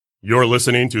You're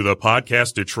listening to the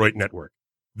Podcast Detroit Network.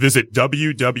 Visit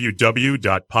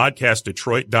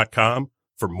www.podcastdetroit.com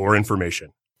for more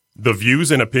information. The views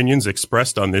and opinions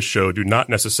expressed on this show do not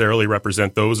necessarily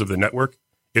represent those of the network,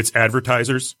 its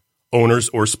advertisers, owners,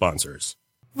 or sponsors.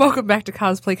 Welcome back to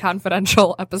Cosplay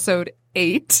Confidential, episode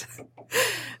 8.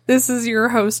 This is your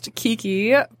host,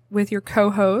 Kiki, with your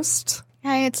co-host.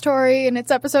 Hi, it's Tori, and it's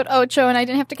episode 8, and I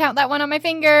didn't have to count that one on my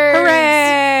fingers.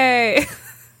 Hooray!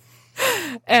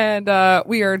 And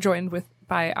we are joined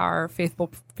by our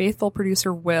faithful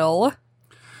producer, Will.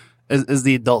 As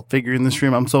the adult figure in this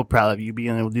room, I'm so proud of you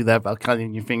being able to do that without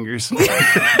counting your fingers. Thank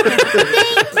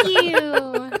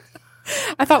you.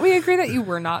 I thought we agreed that you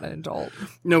were not an adult.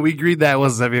 No, we agreed that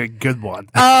was a very good one.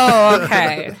 Oh,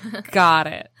 okay. Got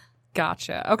it.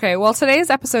 Gotcha. Okay, well, today's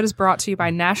episode is brought to you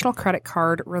by National Credit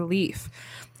Card Relief.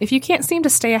 If you can't seem to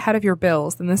stay ahead of your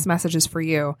bills, then this message is for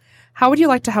you. How would you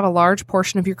like to have a large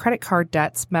portion of your credit card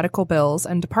debts, medical bills,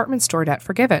 and department store debt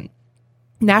forgiven?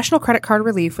 National Credit Card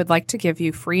Relief would like to give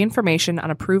you free information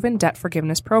on a proven debt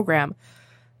forgiveness program.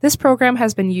 This program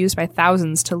has been used by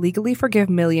thousands to legally forgive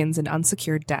millions in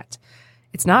unsecured debt.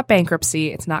 It's not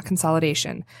bankruptcy, it's not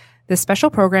consolidation. This special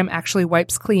program actually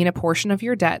wipes clean a portion of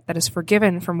your debt that is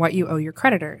forgiven from what you owe your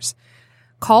creditors.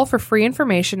 Call for free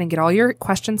information and get all your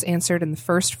questions answered in the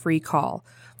first free call.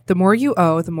 The more you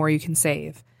owe, the more you can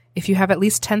save. If you have at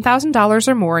least $10,000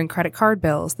 or more in credit card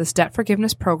bills, this debt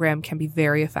forgiveness program can be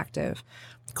very effective.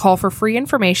 Call for free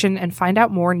information and find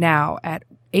out more now at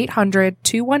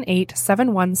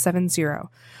 800-218-7170.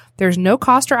 There's no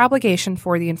cost or obligation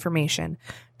for the information.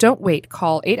 Don't wait.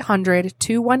 Call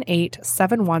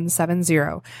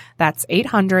 800-218-7170. That's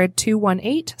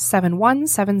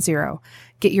 800-218-7170.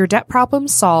 Get your debt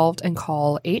problems solved and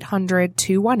call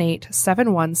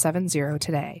 800-218-7170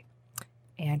 today.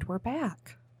 And we're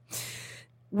back.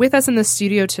 With us in the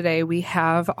studio today, we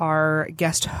have our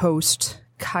guest host,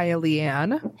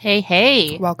 Kylie-Ann.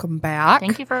 Hey. Welcome back.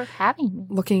 Thank you for having me.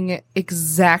 Looking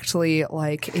exactly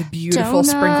like a beautiful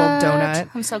sprinkled donut.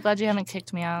 I'm so glad you haven't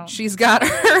kicked me out. She's got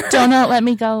her Donut, let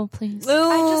me go, please. I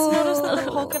just noticed that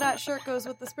the polka dot shirt goes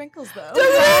with the sprinkles, though.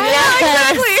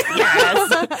 Yes.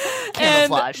 And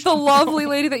Camouflage. the lovely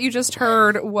lady that you just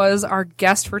heard was our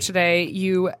guest for today.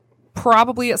 You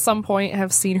probably at some point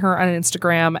have seen her on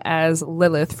Instagram as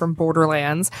Lilith from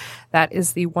Borderlands. That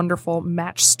is the wonderful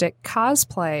Matchstick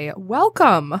cosplay.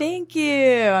 Welcome. Thank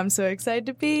you. I'm so excited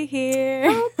to be here.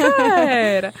 Oh,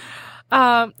 good.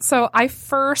 So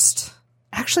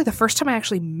the first time I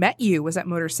actually met you was at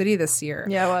Motor City this year.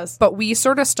 Yeah, it was. But we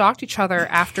sort of stalked each other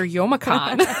after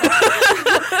YomaCon.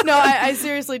 No, I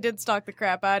seriously did stalk the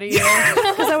crap out of you.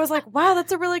 Because I was like, wow,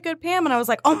 that's a really good Pam. And I was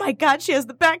like, oh my God, she has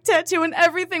the back tattoo and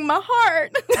everything, my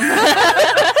heart.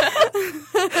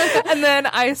 And then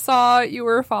I saw you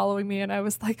were following me and I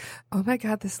was like, oh my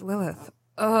God, this Lilith.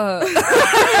 I'm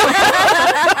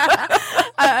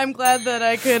glad that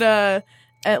I could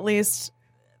at least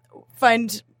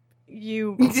find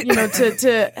you know,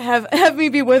 to have me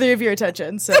be worthy of your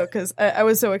attention. So, because I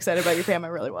was so excited about your Pam, I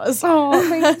really was. Oh,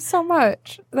 thank you so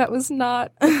much. That was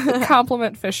not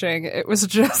compliment fishing. It was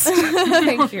just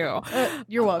thank you.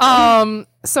 You're welcome.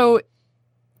 So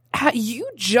you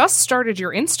just started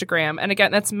your Instagram, and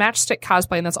again, that's Matchstick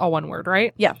Cosplay, and that's all one word,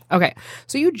 right? Yeah. Okay.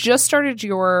 So you just started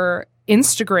your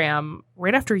Instagram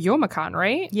right after YomaCon,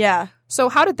 right? Yeah. So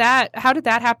how did that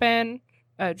happen?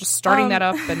 Just starting that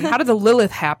up, and how did the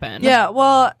Lilith happen? Yeah,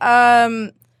 well,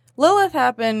 Lilith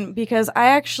happened because I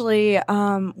actually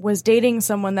was dating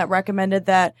someone that recommended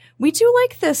that we do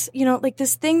like this, you know, like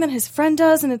this thing that his friend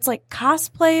does, and it's like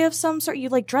cosplay of some sort. You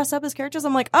like dress up as characters.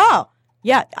 I'm like, oh,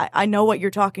 yeah, I know what you're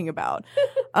talking about.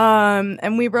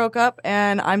 And we broke up,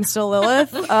 and I'm still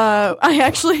Lilith.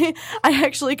 I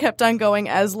actually kept on going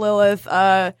as Lilith,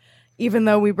 even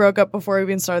though we broke up before we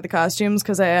even started the costumes,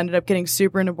 because I ended up getting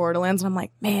super into Borderlands, and I'm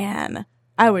like, man,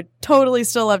 I would totally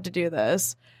still love to do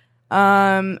this.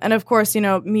 And of course, you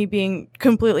know, me being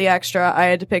completely extra, I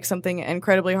had to pick something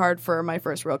incredibly hard for my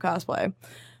first real cosplay.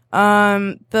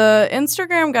 The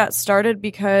Instagram got started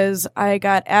because I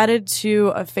got added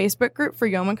to a Facebook group for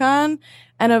YomaCon,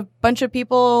 and a bunch of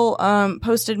people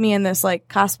posted me in this like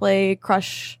cosplay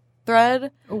crush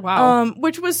thread. Oh, wow.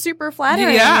 Which was super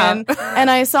flattering. Yeah.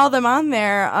 And I saw them on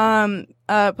there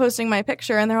posting my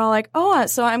picture, and they're all like, oh,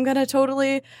 so I'm gonna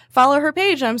totally follow her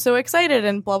page. I'm so excited,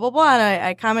 and blah, blah, blah. And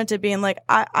I commented being like,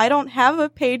 I don't have a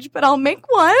page, but I'll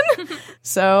make one.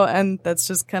 So, and that's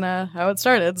just kind of how it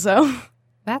started. So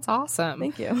That's awesome.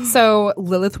 Thank you. So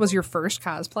Lilith was your first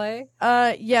cosplay?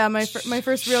 Yeah, my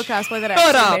first real cosplay that I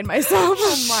Shut actually up. made myself.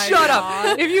 Shut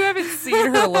up. If you haven't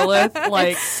seen her Lilith,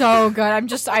 like So good.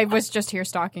 I was just here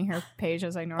stalking her page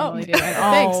as I normally do. And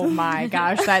Thanks. oh my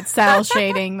gosh, that cell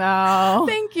shading though.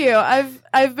 Thank you.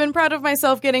 I've been proud of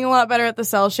myself getting a lot better at the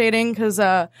cell shading because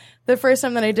the first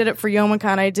time that I did it for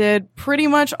YomaCon, I did pretty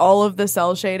much all of the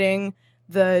cell shading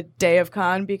the day of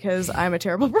con because I'm a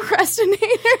terrible procrastinator. Me.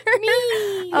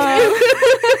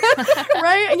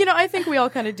 Right? You know, I think we all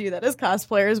kind of do that as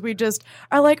cosplayers. We just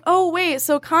are like, oh, wait,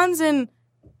 so con's in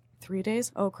 3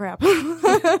 days? Oh, crap.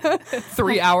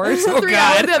 3 hours. Oh, 3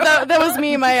 God. hours. That was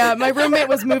me. My roommate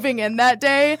was moving in that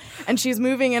day, and she's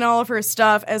moving in all of her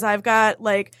stuff as I've got,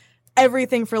 like,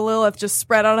 everything for Lilith just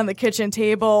spread out on the kitchen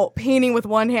table, painting with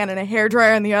one hand and a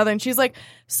hairdryer in the other. And she's like,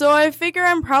 so I figure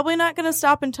I'm probably not going to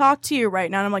stop and talk to you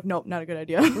right now. And I'm like, nope, not a good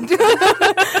idea.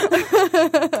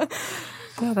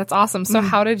 Oh, that's awesome. So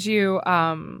how did you,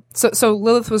 so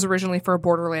Lilith was originally for a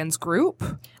Borderlands group?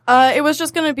 It was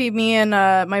just going to be me and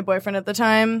my boyfriend at the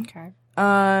time. Okay.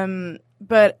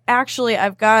 But actually,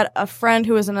 I've got a friend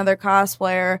who is another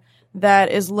cosplayer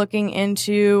that is looking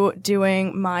into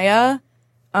doing Maya.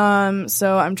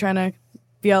 So I'm trying to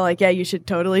be all like, yeah, you should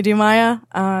totally do Maya.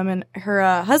 And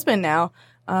her husband now,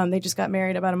 they just got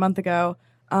married about a month ago,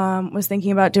 was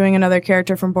thinking about doing another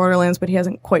character from Borderlands, but he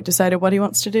hasn't quite decided what he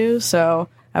wants to do. So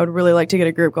I would really like to get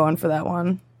a group going for that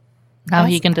one. Now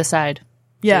he can decide.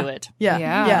 Yeah. Do it. Yeah.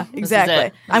 Yeah, exactly.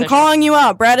 it. I'm Official. calling you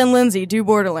out. Brad and Lindsay, do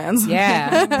Borderlands.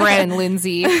 Yeah. Brad and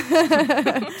Lindsay.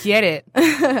 Get it.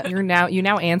 You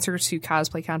now answer to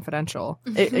Cosplay Confidential.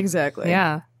 Exactly.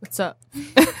 Yeah. What's up?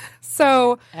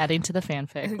 So, Adding to the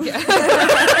fanfic.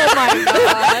 oh my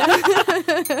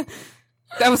God.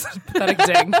 That was a pathetic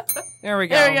ding. There we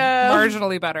go. There we go.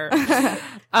 Marginally better.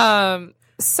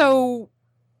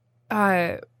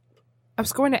 I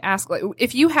was going to ask, like,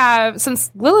 if you have,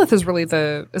 since Lilith is really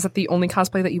is it the only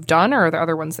cosplay that you've done, or are there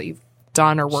other ones that you've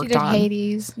done or She worked did on?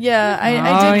 Hades. Yeah, I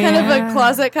Oh, did kind of yeah. a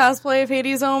closet cosplay of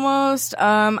Hades almost.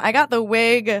 I got the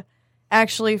wig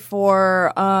actually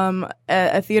for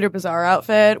a Theater Bazaar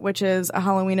outfit, which is a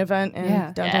Halloween event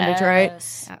in downtown Detroit.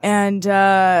 Yes. And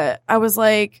I was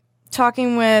like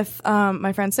talking with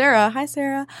my friend Sarah. Hi,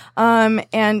 Sarah.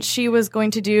 And she was going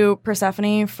to do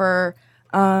Persephone for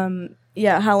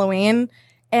Halloween.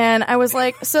 And I was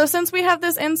like, so since we have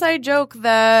this inside joke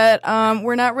that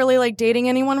we're not really like dating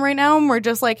anyone right now, and we're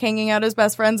just like hanging out as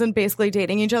best friends and basically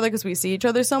dating each other because we see each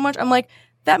other so much, I'm like,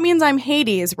 that means I'm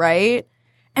Hades, right?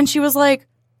 And she was like,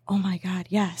 oh my God,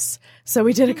 yes. So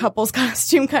we did a couple's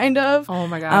costume kind of. Oh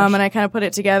my gosh. And I kind of put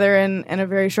it together in a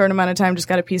very short amount of time, just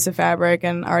got a piece of fabric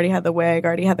and already had the wig,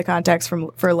 already had the contacts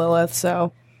for Lilith.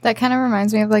 So That kind of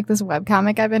reminds me of like this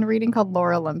webcomic I've been reading called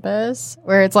Lore Olympus,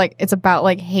 where it's about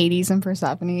like Hades and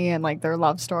Persephone and like their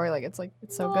love story. Like it's so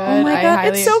good. oh my God,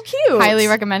 it's so cute. Highly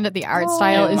recommend it. The art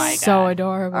style Oh is my so God.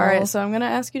 adorable. All right, so I'm going to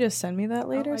ask you to send me that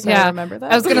later so Yeah. I remember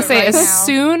that. I was gonna say, Right as now.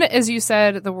 soon as you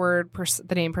said the word,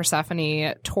 the name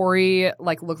Persephone, Tori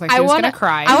like looked like she I was want gonna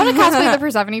cry. I want to cosplay the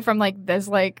Persephone from like this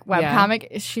like Yeah.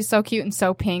 webcomic. She's so cute and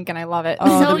so pink, and I love it.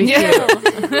 Oh, that'd be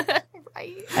cute.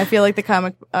 Right. I feel like the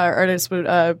comic artist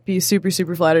would be super,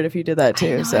 super flattered if you did that I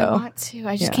too. know, I So, want to.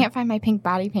 I just yeah. can't find my pink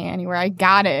body paint anywhere. I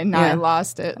got it, and now Yeah. I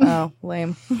lost it. oh,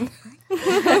 lame.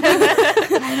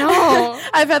 I know.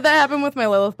 I've had that happen with my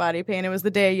Lilith body paint. It was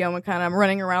the day of YomaCon. I'm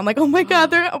running around like, oh my God,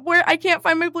 I can't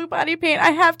find my blue body paint.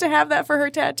 I have to have that for her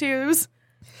tattoos.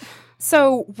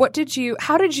 So, how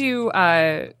did you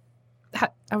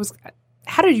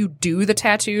do the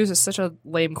tattoos? Is such a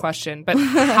lame question, but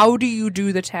how do you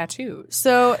do the tattoos?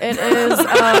 So it is,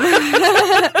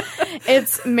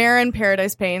 it's Marin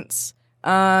Paradise Paints.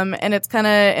 And it's kind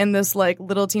of in this like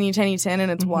little teeny tiny tin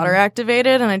and it's water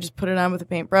activated and I just put it on with a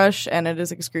paintbrush and it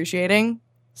is excruciating.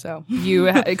 So You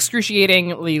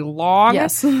excruciatingly long?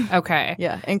 yes. Okay.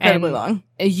 Yeah. Incredibly And long.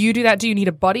 You do that. Do you need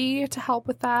a buddy to help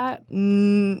with that?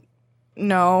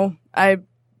 No, I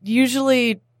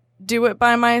usually do it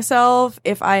by myself.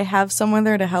 If I have someone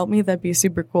there to help me, that'd be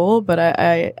super cool, but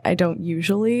I don't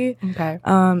usually. Okay.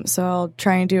 So I'll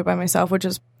try and do it by myself, which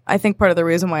is, I think, part of the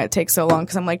reason why it takes so long,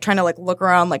 because I'm like trying to like look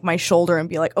around like my shoulder and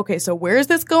be like, okay, so where is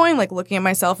this going? Like looking at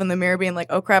myself in the mirror being like,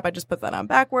 oh crap, I just put that on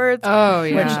backwards. Oh,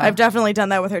 yeah. Which I've definitely done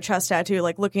that with her chest tattoo,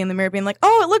 like looking in the mirror being like,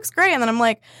 oh, it looks great. And then I'm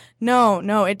like, no,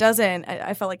 it doesn't.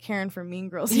 I felt like Karen from Mean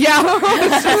Girls. Yeah, I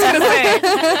was just gonna say.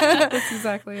 That's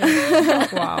exactly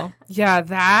it. Wow.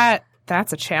 Yeah,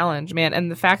 that's a challenge, man.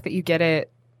 And the fact that you get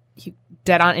it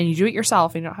dead on and you do it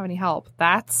yourself and you don't have any help,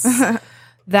 that's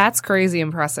crazy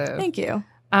impressive. Thank you.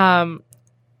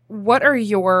 What are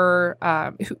your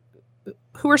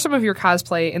who are some of your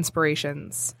cosplay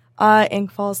inspirations?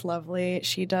 Inkfall's lovely.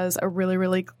 She does a really,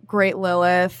 really great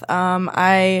Lilith.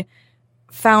 I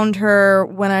found her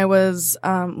when I was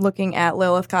looking at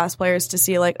Lilith cosplayers to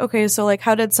see like, okay, so like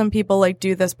how did some people like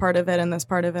do this part of it and this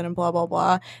part of it and blah, blah,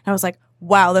 blah. And I was like,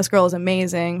 wow, this girl is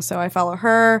amazing. So I follow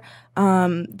her.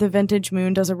 The Vintage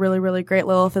Moon does a really, really great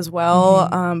Lilith as well.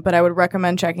 But I would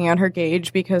recommend checking out her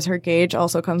gauge because her gauge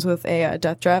also comes with a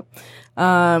death trap,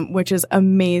 which is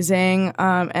amazing.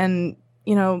 And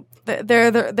you know,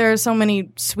 there are so many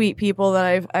sweet people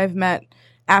that I've met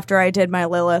after I did my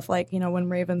Lilith, like, you know, when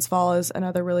Raven's Fall is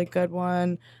another really good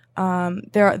one.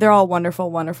 They're all wonderful,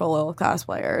 wonderful Lilith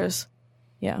cosplayers.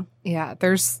 Yeah. Yeah,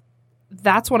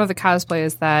 that's one of the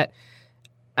cosplays that,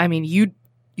 I mean, you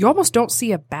almost don't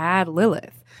see a bad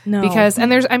Lilith. No. Because,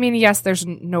 and there's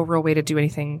no real way to do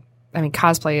anything. I mean,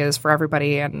 cosplay is for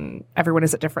everybody and everyone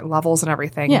is at different levels and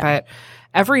everything, but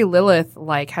every Lilith,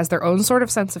 like, has their own sort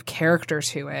of sense of character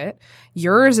to it.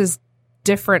 Yours is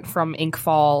different from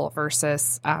Inkfall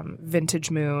versus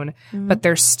Vintage Moon, but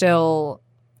they're still,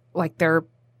 like,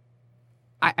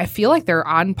 I feel like they're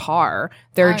on par.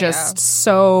 They're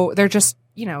they're just,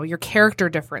 you know, your character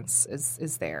difference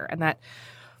is there. And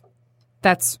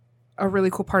that's a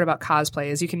really cool part about cosplay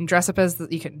is you can dress up as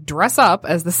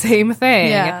the same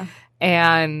thing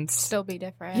and Still be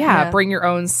different. bring your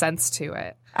own sense to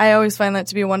it. I always find that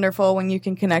to be wonderful when you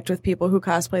can connect with people who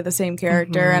cosplay the same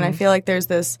character. And I feel like there's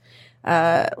this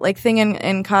like thing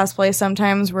in cosplay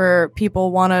sometimes where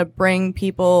people want to bring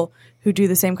people who do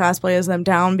the same cosplay as them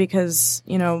down because,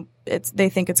 you know, they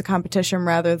think it's a competition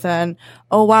rather than,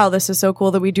 oh wow, this is so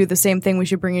cool that we do the same thing. We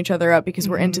should bring each other up because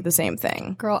we're into the same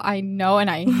thing. Girl, I know,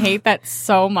 and I hate that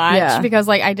so much because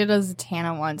like I did a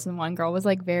Zatanna once, and one girl was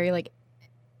like very like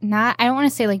not, I don't want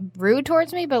to say like rude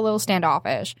towards me, but a little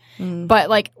standoffish. But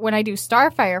like when I do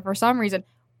Starfire, for some reason,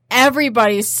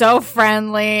 everybody's so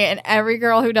friendly, and every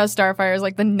girl who does Starfire is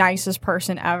like the nicest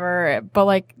person ever. But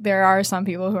like there are some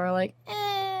people who are like,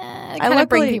 kind of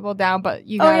bring people down, but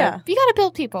you gotta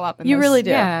build people up. You really do.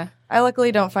 Yeah. I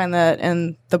luckily don't find that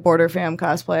in the Border Fam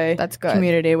cosplay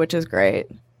community, which is great.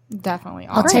 Definitely.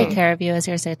 I'll take care of you as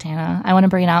your Zatanna. I want to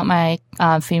bring out my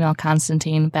female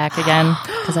Constantine back again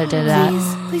because I did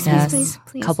that. Please.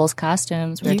 Couples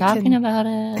costumes. We were talking about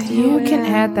it. You can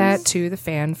add that to the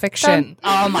fan fiction.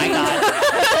 Oh my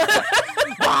god.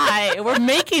 Why? We're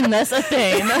making this a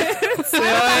thing.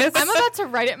 I'm about to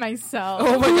write it myself.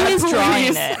 Oh my Who god, is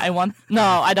drawing it?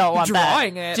 I don't want that.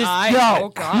 Drawing it. Just, Oh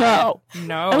god.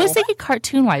 No. I was thinking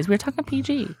cartoon wise. We were talking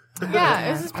PG.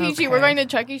 Yeah, this is PG. Okay. We're going to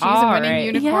Chuck E. Cheese All and winning right.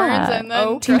 unicorns, Yeah. and then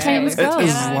Okay. Teen Titans Go.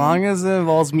 As long as it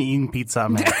involves me eating pizza,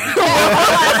 I'm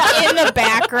happy. In the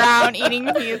background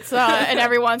eating pizza, and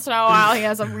every once in a while he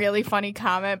has a really funny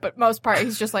comment, but most part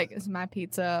he's just like, "This is my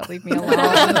pizza, leave me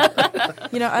alone."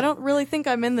 You know, I don't really think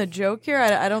I'm in the joke here.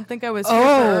 I don't think I was here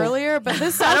for earlier, but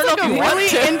this sounds like a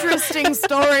really interesting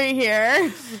story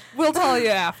here. We'll tell you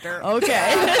after.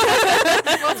 Okay.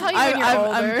 We'll tell you when you're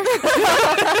older.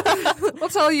 We'll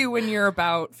tell you when you're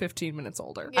about 15 minutes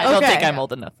older. I don't Okay. think I'm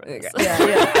old enough for this. Yeah.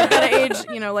 I gotta age,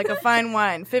 you know, like a fine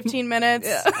wine. 15 minutes,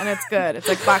 and it's good. It's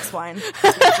like box wine.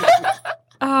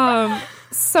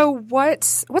 So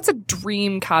what's a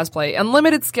dream cosplay?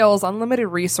 Unlimited skills, unlimited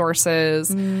resources.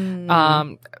 Dream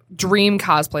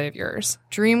cosplay of yours.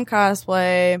 Dream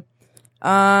cosplay.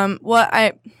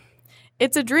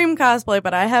 It's a dream cosplay,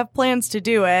 but I have plans to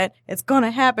do it. It's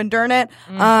gonna happen, darn it.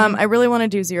 I really want to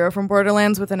do Zero from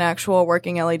Borderlands with an actual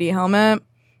working LED helmet,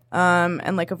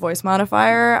 and like a voice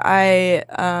modifier. I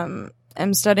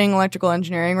am studying electrical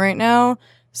engineering right now,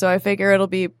 so I figure it'll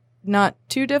be not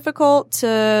too difficult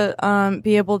to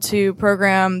be able to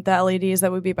program the LEDs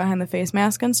that would be behind the face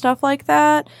mask and stuff like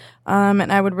that.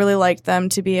 And I would really like them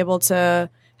to be able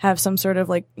to have some sort of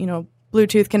like, you know,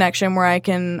 Bluetooth connection where I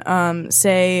can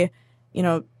say, you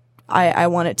know, I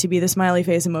want it to be the smiley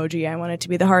face emoji. I want it to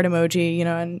be the heart emoji, you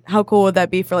know, and how cool would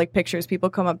that be for like pictures? People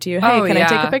come up to you, hey, can I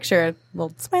take a picture?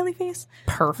 Little smiley face.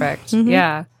 Perfect.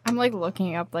 Yeah. I'm like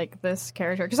looking up like this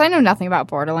character because I know nothing about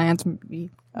Borderlands, to be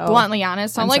bluntly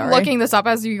honest. So I'm like sorry. looking this up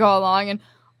as you go along, and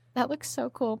that looks so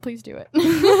cool. Please do it.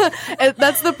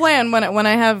 That's the plan when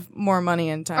I have more money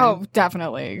and time. Oh,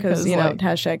 definitely. Because, you know, like,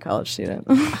 hashtag college student.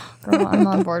 girl, I'm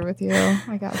on board with you.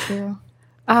 I got you.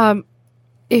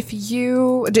 If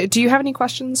you do you have any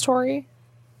questions, Tori?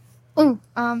 Ooh,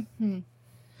 come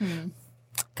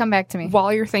back to me.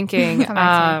 While you're thinking, Come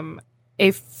back to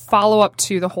a follow-up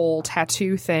to the whole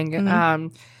tattoo thing,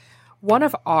 one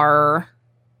of our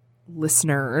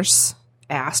listeners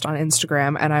asked on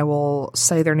Instagram, and I will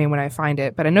say their name when I find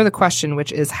it, but I know the question,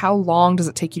 which is how long does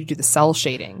it take you to do the cell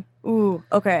shading? Ooh,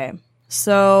 okay.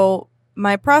 So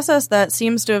my process that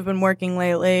seems to have been working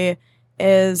lately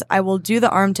is I will do the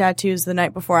arm tattoos the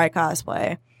night before I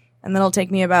cosplay. And then it'll take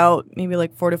me about maybe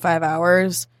like 4 to 5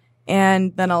 hours.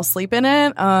 And then I'll sleep in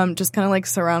it, just kind of like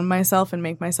surround myself and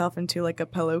make myself into like a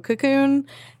pillow cocoon.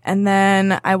 And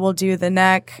then I will do the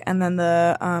neck and then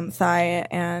the thigh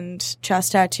and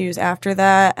chest tattoos after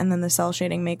that. And then the cell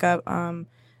shading makeup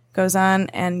goes on.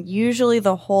 And usually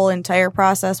the whole entire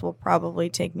process will probably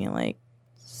take me like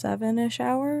 7-ish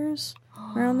hours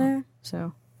around there.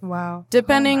 So. Wow.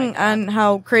 Depending on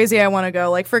how crazy I want to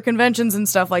go. Like for conventions and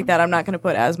stuff like that, I'm not going to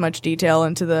put as much detail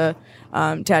into the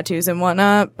tattoos and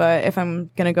whatnot. But if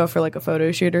I'm going to go for like a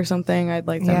photo shoot or something, I'd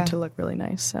like them to look really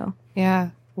nice. So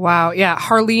yeah. Wow. Yeah.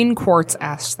 Harleen Quartz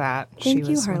asked that. Thank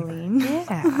you,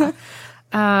 Harleen.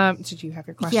 Yeah. Did you have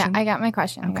your question? Yeah, I got my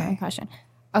question.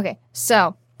 Okay.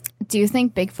 So, do you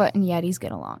think Bigfoot and Yetis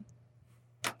get along?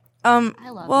 I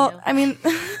love you. I mean,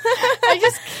 I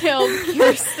just killed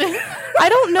Kirsten. I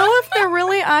don't know if they're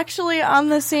really actually on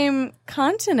the same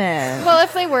continent. Well,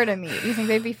 if they were to meet, do you think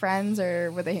they'd be friends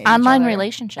or would they hate Online each other?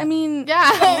 relationship. I mean,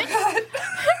 yeah.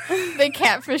 They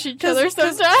catfish each other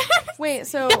sometimes. Wait,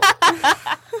 so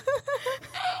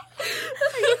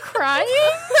Are you crying?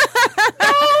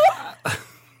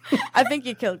 I think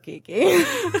you killed Kiki. It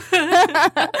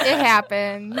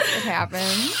happens.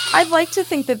 I'd like to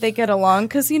think that they get along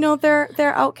because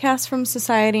they're outcasts from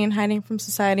society and hiding from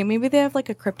society. Maybe they have like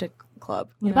a cryptid club.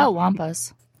 What about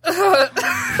Wampas?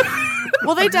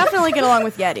 Well, they definitely get along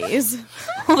with Yetis.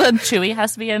 Well, then Chewie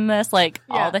has to be in this,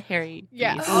 all the hairy.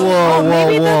 Yeah. beasts.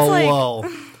 Whoa.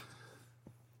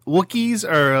 Wookiees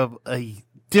are a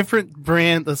different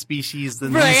brand of species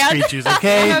than these creatures,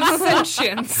 okay? They have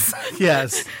sentience.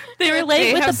 Yes. They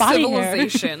relate with have the body hair.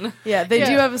 civilization. Yeah, they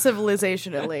do have a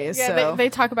civilization at least. Yeah, so. they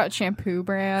talk about shampoo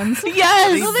brands.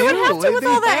 Yes. Well, they would have to with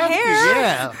all that have to, hair.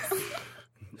 Yeah.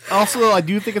 Also, I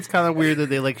do think it's kind of weird that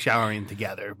they like showering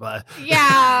together, but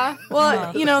Yeah.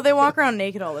 Well, they walk around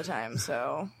naked all the time,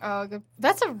 so. Oh,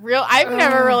 that's a real. I've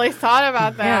never really thought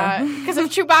about that. Because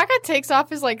if Chewbacca takes off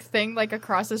his thing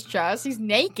across his chest, he's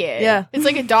naked. Yeah. It's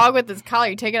like a dog with his collar.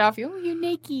 You take it off, you're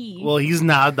naked. well, he's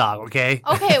not a dog, okay?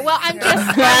 Okay, well, I'm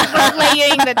just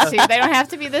relating the two. They don't have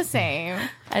to be the same.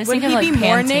 I was Would thinking, he be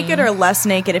more Pantene. naked or less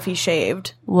naked if he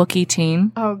shaved? Wookiee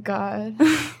teen? Oh, God.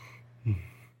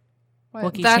 What?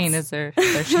 Wookiee That's- teen is their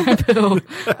shampoo.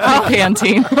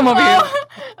 Pantene. I'm over here.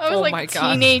 I was Oh like my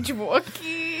God. teenage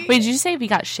Wookiee. Wait, did you say if he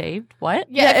got shaved? What?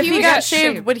 Yeah, if he was- got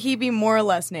shaved, would he be more or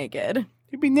less naked?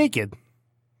 He'd be naked.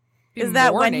 Is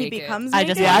that more when he naked. becomes I naked?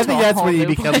 just Yeah, I went to think a that's whole when he new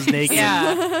becomes place. naked.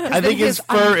 Yeah. I think his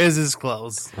fur is his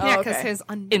clothes. Yeah, okay. because his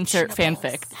Insert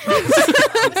fanfic.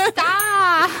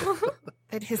 Stop.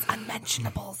 that his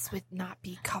unmentionables would not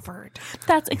be covered.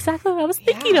 That's exactly what I was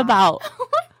thinking about.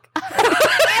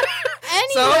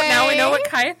 Anyway. So now we know what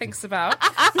Kaya thinks about.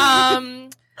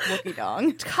 Wookie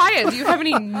dong. Kaya, do you have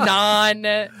any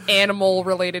non-animal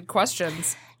related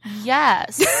questions?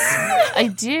 Yes, I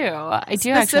do. I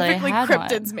do Specifically actually have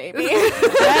cryptids, maybe.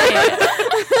 Right.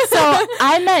 So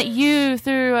I met you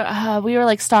through. We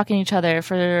were stalking each other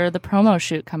for the promo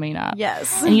shoot coming up.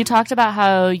 Yes. And you talked about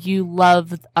how you love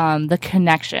the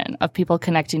connection of people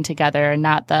connecting together and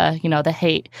not the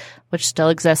hate, which still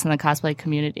exists in the cosplay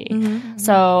community. Mm-hmm.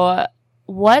 So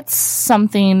what's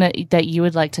something that you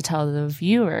would like to tell the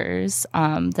viewers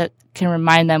that can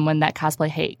remind them when that cosplay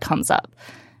hate comes up?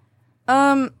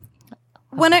 When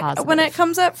it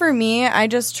comes up for me, I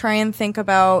just try and think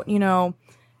about,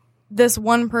 this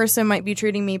one person might be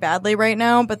treating me badly right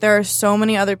now, but there are so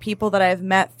many other people that I've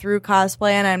met through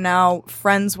cosplay and I'm now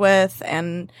friends with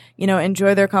and,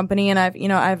 enjoy their company. And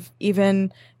I've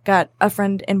even got a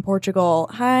friend in Portugal.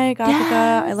 Hi, Gothica.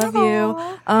 Yes. I love you.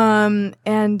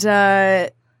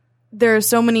 There are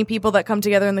so many people that come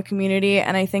together in the community,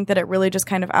 and I think that it really just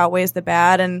kind of outweighs the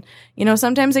bad. And,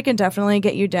 sometimes it can definitely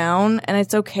get you down, and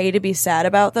it's okay to be sad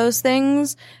about those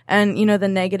things and, the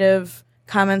negative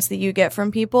comments that you get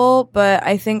from people. But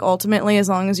I think ultimately, as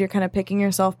long as you're kind of picking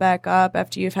yourself back up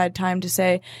after you've had time to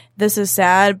say, this is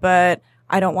sad, but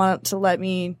I don't want it to let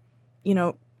me,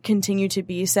 continue to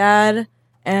be sad.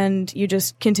 And you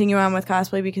just continue on with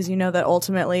cosplay because you know that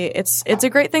ultimately it's a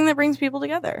great thing that brings people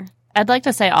together. I'd like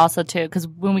to say also, too, because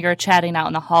when we were chatting out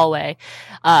in the hallway,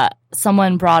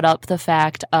 someone brought up the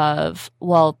fact of,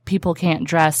 well, people can't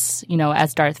dress,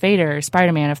 as Darth Vader or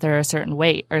Spider-Man if they're a certain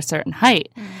weight or a certain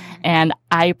height. Mm-hmm. And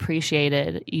I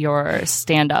appreciated your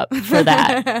stand up for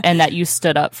that and that you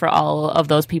stood up for all of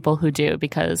those people who do,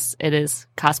 because it is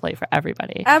cosplay for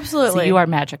everybody. Absolutely. So you are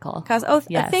magical.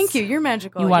 Yes. Thank you. You're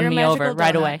magical. You won You're me over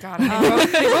right away.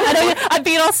 I'm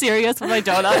being all serious with my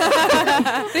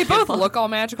donut. They both look all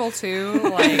magical too.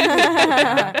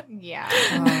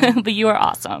 Yeah. But you are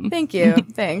awesome. Thank you.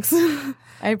 Thanks.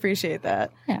 I appreciate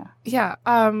that. Yeah. Yeah.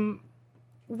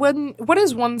 What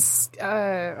is one?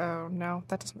 Oh no,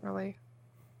 that doesn't really.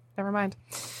 Never mind.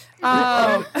 It's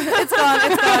gone. It's flown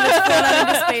out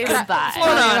into space. Goodbye.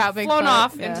 Flown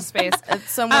off into space.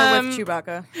 It's somewhere with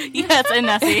Chewbacca. Yes, and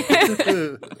Nessie.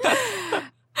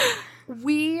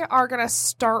 We are gonna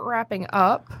start wrapping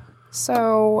up.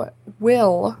 So,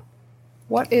 Will,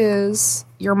 what is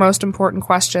your most important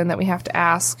question that we have to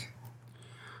ask?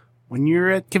 When you're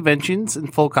at conventions in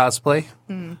full cosplay,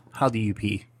 how do you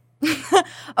pee?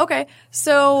 Okay,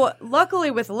 so luckily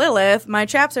with Lilith, my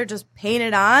chaps are just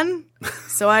painted on,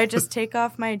 so I just take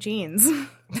off my jeans. There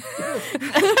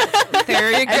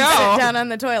you And go. sit down on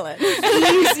the toilet.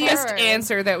 Easiest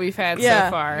answer that we've had so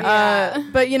far.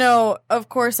 But of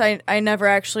course, I never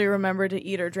actually remember to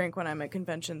eat or drink when I'm at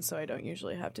conventions, so I don't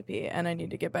usually have to pee, and I need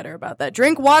to get better about that.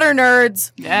 Drink water,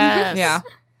 nerds. Yes. Yeah,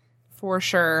 for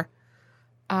sure.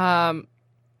 Final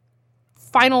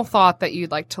thought that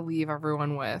you'd like to leave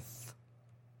everyone with?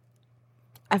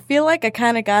 I feel like I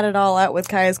kind of got it all out with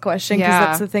Kaya's question, because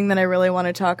that's the thing that I really want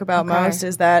to talk about most,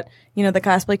 is that, the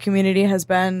cosplay community has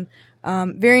been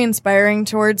very inspiring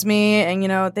towards me, and,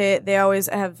 they always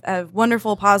have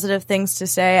wonderful, positive things to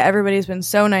say. Everybody's been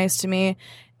so nice to me,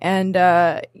 and,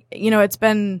 it's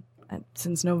been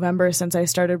since November since I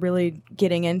started really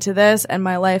getting into this, and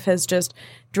my life has just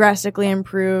drastically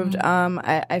improved.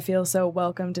 I feel so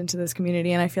welcomed into this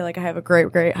community, and I feel like I have a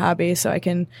great, great hobby, so I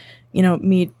can,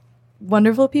 meet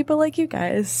wonderful people like you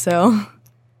guys. So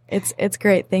it's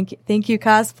great. Thank you,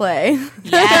 cosplay.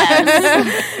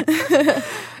 Yes.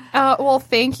 Well,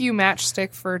 thank you,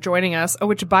 Matchstick, for joining us. Oh,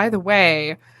 which, by the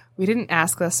way, we didn't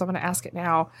ask this, so I'm going to ask it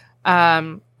now.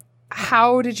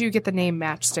 How did you get the name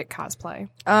Matchstick Cosplay?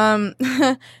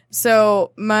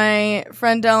 So my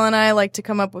friend Dell and I like to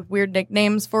come up with weird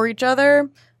nicknames for each other.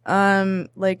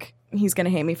 He's gonna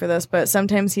hate me for this, but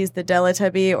sometimes he's the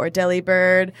Teletubby or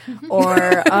Delibird,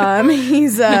 or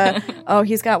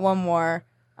he's got one more.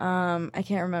 I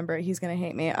can't remember. He's gonna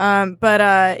hate me.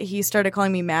 But he started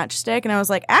calling me Matchstick, and I was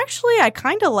like, actually, I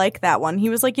kind of like that one. He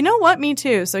was like, you know what? Me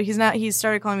too. So he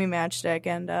started calling me Matchstick,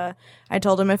 and I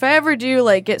told him if I ever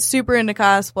do get super into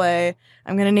cosplay,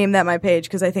 I'm gonna name that my page,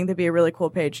 because I think that'd be a really cool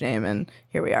page name, and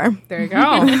here we are. There you go.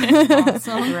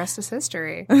 Awesome. The rest is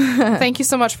history. Thank you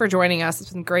so much for joining us. It's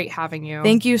been great having you.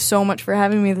 Thank you so much for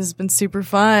having me. This has been super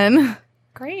fun.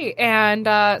 Great. And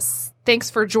thanks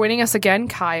for joining us again,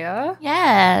 Kaya.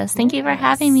 Yes. Thank you for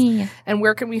having me. And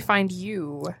where can we find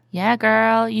you? Yeah,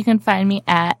 girl. You can find me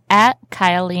at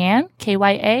Kaya Liann,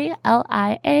 KYALIANN.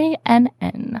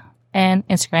 And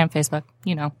Instagram, Facebook,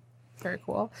 Very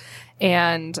cool.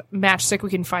 And Matchstick, we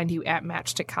can find you at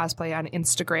Matchstick Cosplay on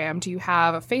Instagram. Do you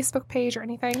have a Facebook page or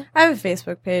anything? I have a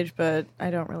Facebook page, but I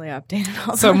don't really update it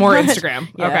all. So more much. Instagram.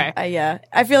 Yeah, Okay.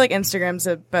 I feel like Instagram's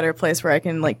a better place where I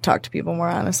can talk to people more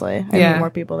honestly. I need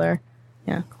more people there.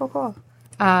 Yeah. Cool.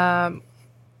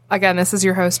 Again, this is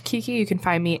your host, Kiki. You can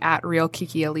find me at Real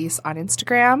Kiki Elise on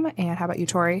Instagram. And how about you,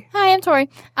 Tori? Hi, I'm Tori.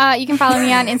 You can follow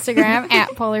me on Instagram at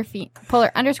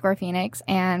polar_Phoenix,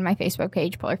 and my Facebook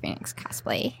page, Polar Phoenix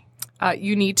Cosplay.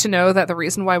 You need to know that the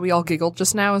reason why we all giggled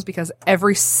just now is because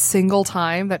every single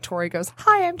time that Tori goes,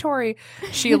 "Hi, I'm Tori,"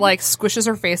 she squishes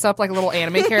her face up like a little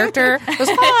anime character. Goes,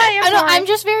 "Hi, I'm Tori." I'm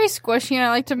just very squishy, and I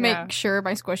like to make sure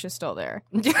my squish is still there.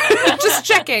 Just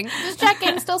checking.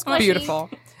 Still squishy. Beautiful.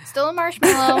 Still a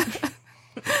marshmallow.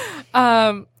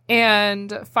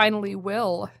 And finally,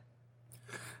 Will.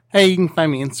 Hey, you can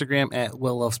find me on Instagram at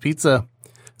Will Loves Pizza.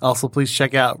 Also, please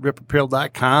check out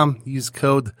ripapparel.com. Use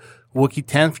code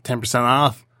Wookie10 for 10%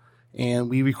 off. And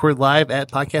we record live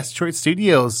at Podcast Detroit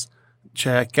Studios.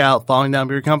 Check out Falling Down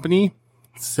Beer Company.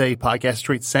 Say Podcast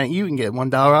Detroit sent you and get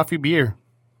 $1 off your beer.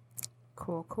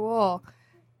 Cool.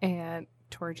 And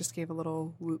Tori just gave a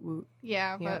little woot woot.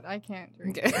 Yeah, but I can't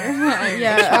drink Okay. beer.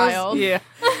 I'm a child.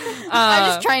 I'm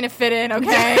just trying to fit in,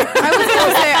 okay? I was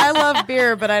gonna say I love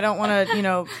beer, but I don't want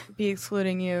to, be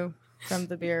excluding you from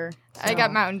the beer. So. I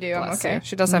got Mountain Dew. I'm okay.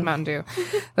 She does have Mountain Dew.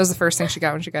 That was the first thing she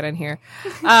got when she got in here.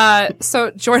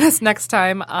 So join us next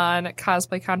time on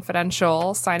Cosplay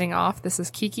Confidential. Signing off, this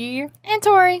is Kiki. And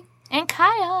Tori. And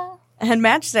Kaya. And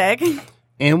Matchstick.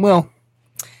 And Will.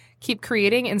 Keep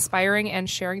creating, inspiring, and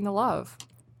sharing the love.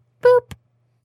 Boop.